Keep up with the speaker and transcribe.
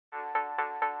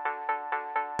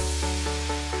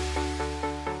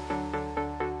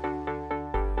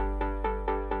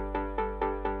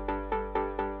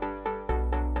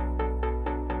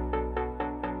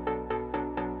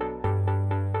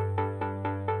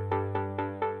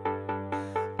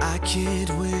I can't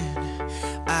win,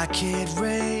 I can't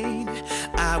reign.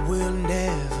 I will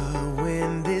never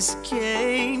win this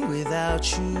game without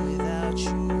you, without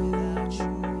you, without you,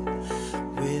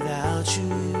 without you,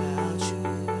 without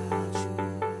you.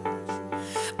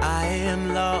 I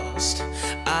am lost,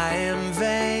 I am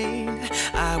vain.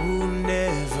 I will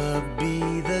never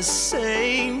be the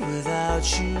same without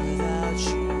you, without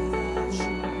you,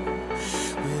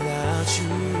 without you,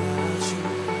 without you.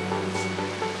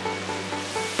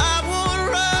 I won't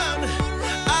run,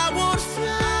 I won't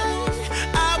fly.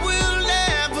 I will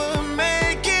never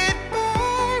make it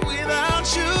by without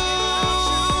you,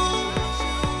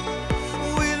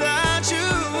 without you.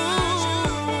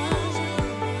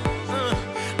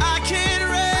 I can't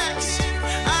rest,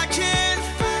 I can't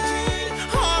fight.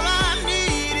 All I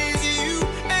need is you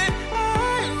and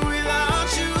I without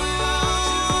you,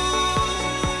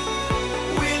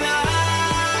 without you.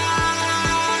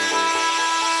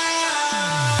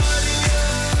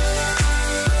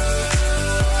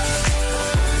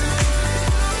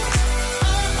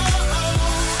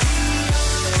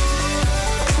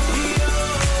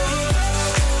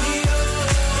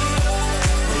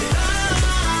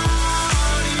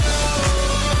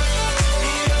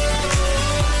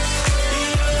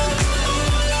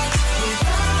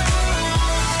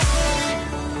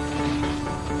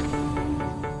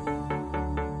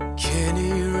 Can't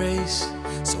erase,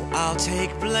 so I'll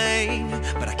take blame,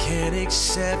 but I can't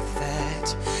accept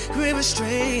that we're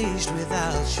estranged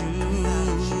without you,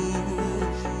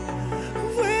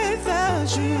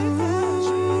 without you.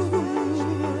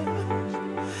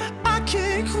 I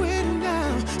can't quit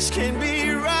now, this can't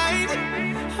be right.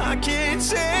 I can't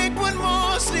take one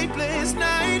more sleepless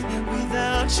night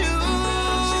without you,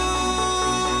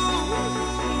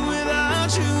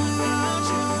 without you.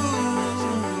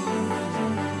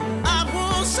 I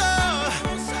won't soar,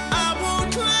 I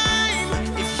won't climb.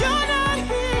 If you're not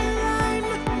here, I'm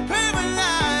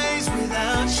paralyzed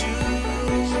without you,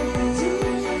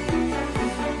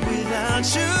 without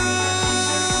you.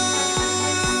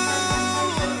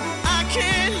 I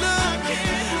can't look,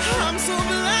 I'm so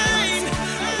blind.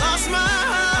 I lost my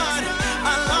heart,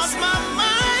 I lost my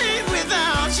mind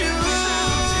without you,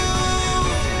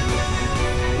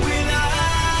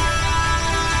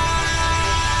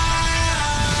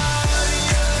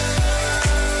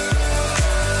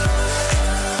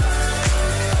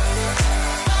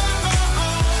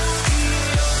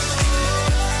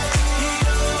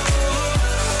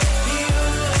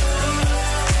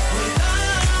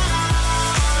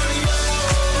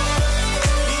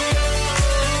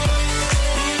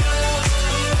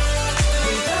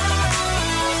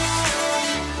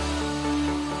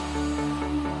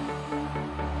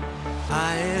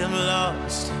 I am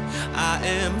lost, I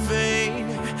am vain.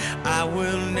 I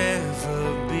will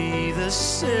never be the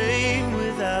same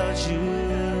without you.